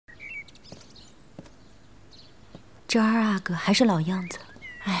这二阿哥还是老样子。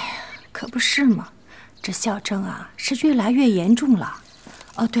哎呀，可不是嘛，这校正啊是越来越严重了。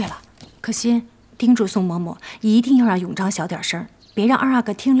哦，对了，可心叮嘱宋嬷嬷一定要让永章小点声，别让二阿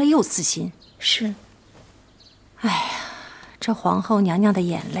哥听了又死心。是。哎呀，这皇后娘娘的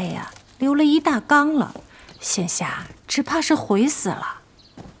眼泪啊，流了一大缸了，现下只怕是悔死了。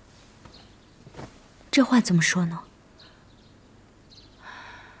这话怎么说呢？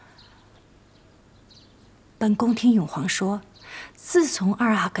本宫听永皇说，自从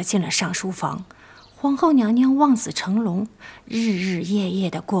二阿哥进了上书房，皇后娘娘望子成龙，日日夜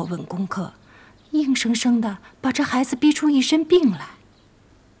夜的过问功课，硬生生的把这孩子逼出一身病来。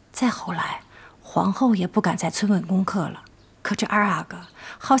再后来，皇后也不敢再催问功课了。可这二阿哥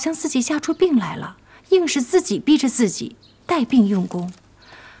好像自己吓出病来了，硬是自己逼着自己带病用功。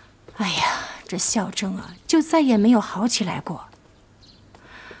哎呀，这孝正啊，就再也没有好起来过。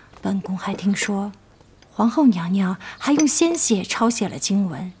本宫还听说，皇后娘娘还用鲜血抄写了经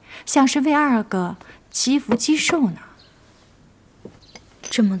文，像是为二阿哥祈福积寿呢。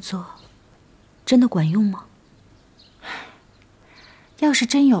这么做，真的管用吗？要是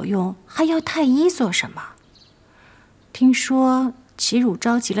真有用，还要太医做什么？听说齐汝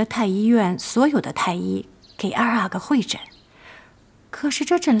召集了太医院所有的太医给二阿哥会诊，可是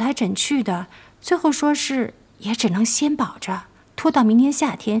这诊来诊去的，最后说是也只能先保着，拖到明年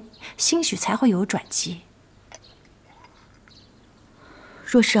夏天，兴许才会有转机。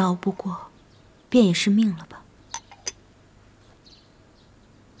若是熬不过，便也是命了吧。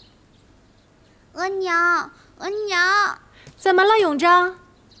额娘，额娘，怎么了，永章？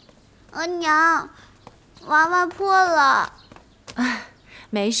额娘，娃娃破了。啊，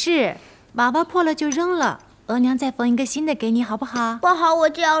没事，娃娃破了就扔了，额娘再缝一个新的给你，好不好？不好，我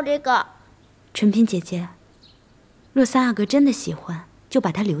就要这个。纯嫔姐姐，若三阿哥真的喜欢，就把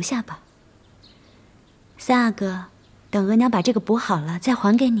它留下吧。三阿哥，等额娘把这个补好了再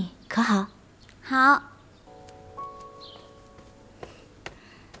还给你，可好？好。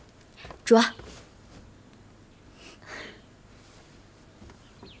主。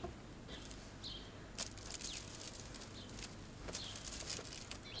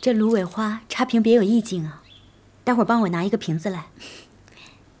这芦苇花插瓶别有意境啊，待会儿帮我拿一个瓶子来。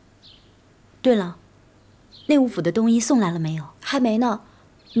对了，内务府的冬衣送来了没有？还没呢。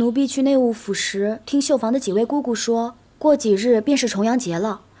奴婢去内务府时，听绣房的几位姑姑说，过几日便是重阳节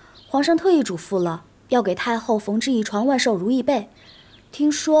了。皇上特意嘱咐了，要给太后缝制一床万寿如意被。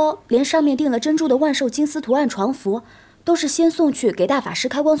听说连上面钉了珍珠的万寿金丝图案床服，都是先送去给大法师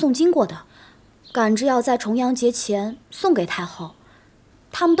开光诵经过的，赶着要在重阳节前送给太后。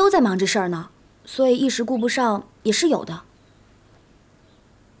他们都在忙这事儿呢，所以一时顾不上也是有的。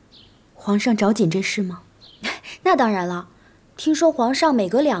皇上找紧这事吗？那当然了，听说皇上每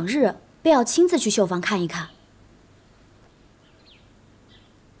隔2日便要亲自去绣房看一看。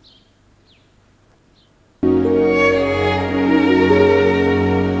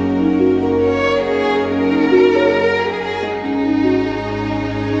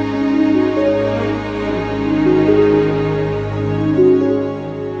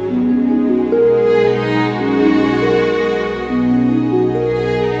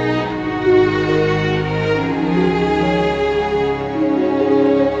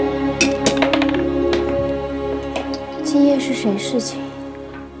谁事情？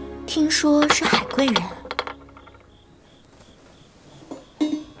听说是海贵人。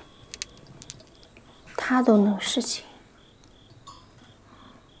他都能事情，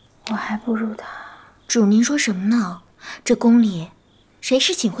我还不如他。主，您说什么呢？这宫里，谁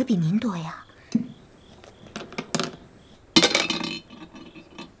事情会比您多呀？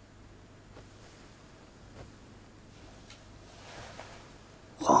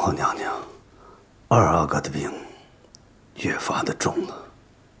皇后娘娘，二阿哥的病越发的重了，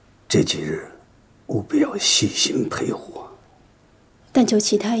这几日务必要细心陪护。但求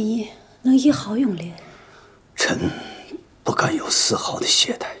齐太医能医好永莲。臣不敢有丝毫的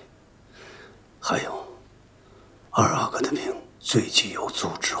懈怠。还有，二阿哥的病最忌有阻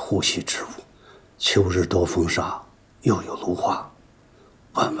止呼吸之物，秋日多风沙，又有芦花，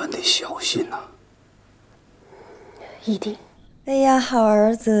万万得小心呐。一定。哎呀，好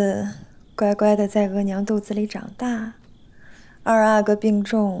儿子，乖乖的在额娘肚子里长大。二阿哥病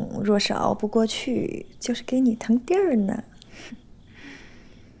重，若是熬不过去，就是给你腾地儿呢。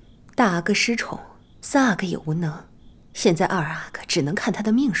大阿哥失宠，三阿哥也无能，现在二阿哥只能看他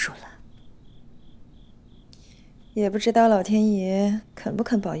的命数了。也不知道老天爷肯不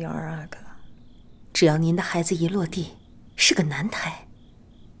肯保佑二阿哥。只要您的孩子一落地是个男胎，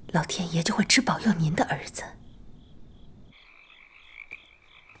老天爷就会只保佑您的儿子。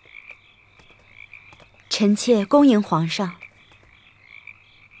臣妾恭迎皇上。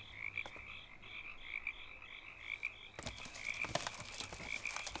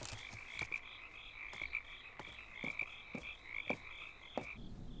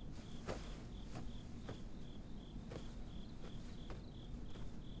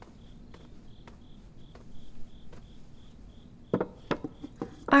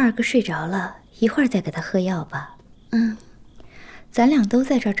二阿哥睡着了，一会儿再给他喝药吧。咱俩都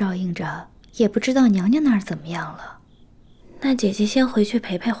在这儿照应着，也不知道娘娘那儿怎么样了。那姐姐先回去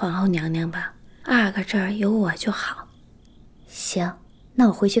陪陪皇后娘娘吧，二阿哥这儿有我就好。行，那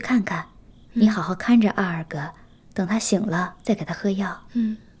我回去看看，你好好看着二阿哥，等他醒了再给他喝药。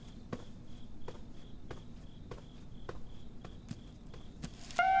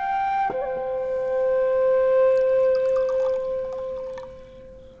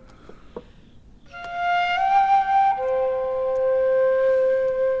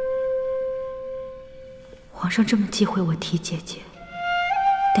皇上这么忌讳我提姐姐，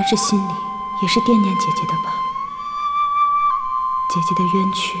但是心里也是惦念姐姐的吧？姐姐的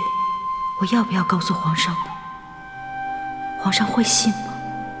冤屈，我要不要告诉皇上呢？皇上会信吗？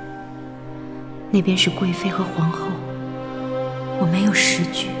那边是贵妃和皇后，我没有实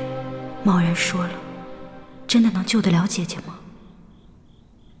据，贸然说了，真的能救得了姐姐吗？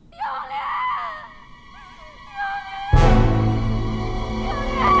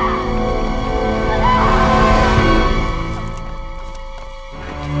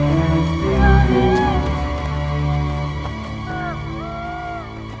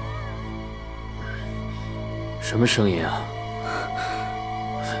什么声音啊？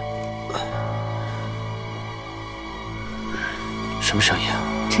什么声音啊？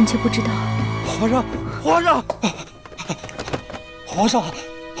臣妾不知道。皇上，皇上，皇上，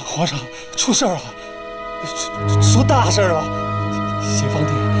皇上，出事儿了！出大事了！协芳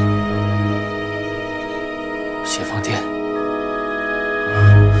殿，协芳殿，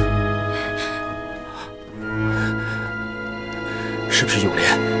是不是永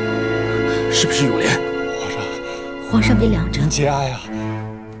莲？是不是永莲？皇上别凉着。您节哀啊！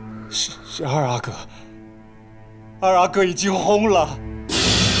是二阿哥，二阿哥已经轰了。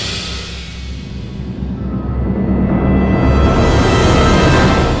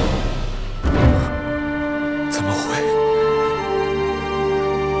怎么会？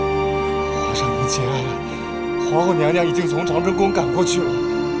皇上您节哀啊！皇后娘娘已经从长春宫赶过去了。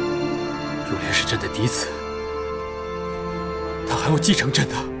永莲是朕的嫡子，她还要继承朕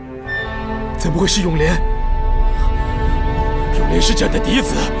的，怎么会是永莲？永莲是朕的嫡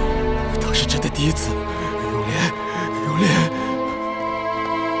子，他是朕的嫡子。永莲，永莲。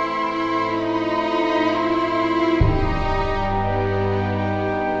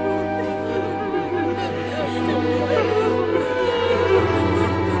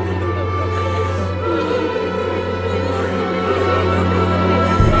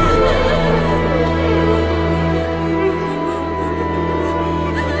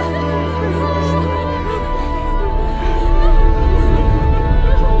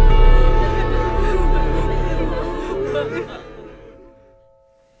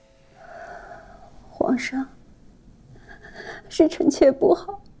皇上，是臣妾不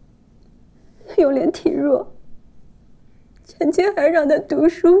好，永莲体弱，臣妾还让她读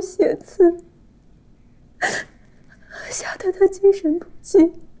书写字，吓得她精神不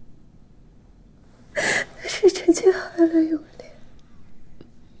济，是臣妾害了永莲。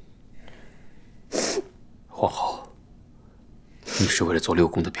皇后，你是为了做六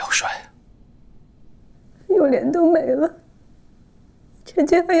宫的表率，永莲都没了，臣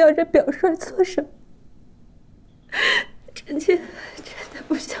妾还要这表率做什么？臣妾真的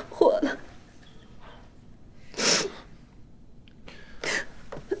不想活了。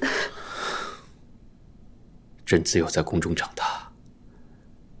朕自幼在宫中长大，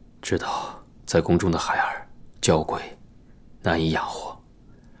知道在宫中的孩儿娇贵，难以养活。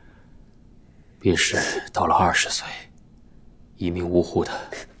便是到了20岁，一命呜呼的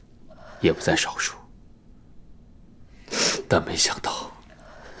也不在少数。但没想到，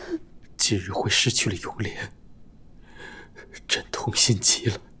今日会失去了永莲。朕痛心极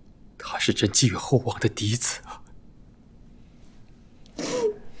了，他是朕寄予厚望的嫡子啊！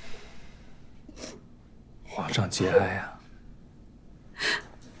皇上节哀啊！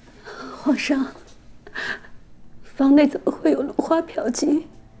皇上，房内怎么会有芦花嫖妓，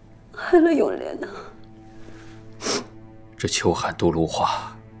害了永莲呢？这秋寒毒芦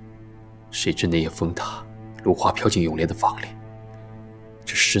花，谁知那夜风大，芦花飘进永莲的房里，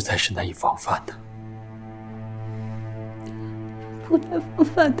这实在是难以防范呢。不难防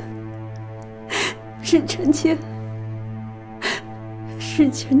范的，是臣妾，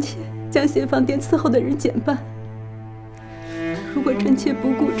是臣妾将协房店伺候的人减半。如果臣妾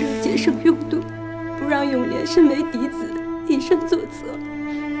不顾着节省用度，不让永年身为嫡子以身作则，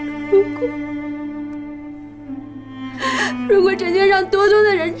如果臣妾让多多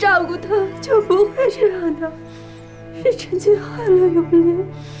的人照顾他，就不会这样的。是臣妾害了永年。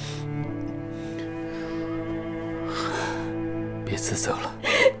别自责了。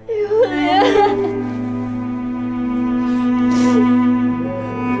永年。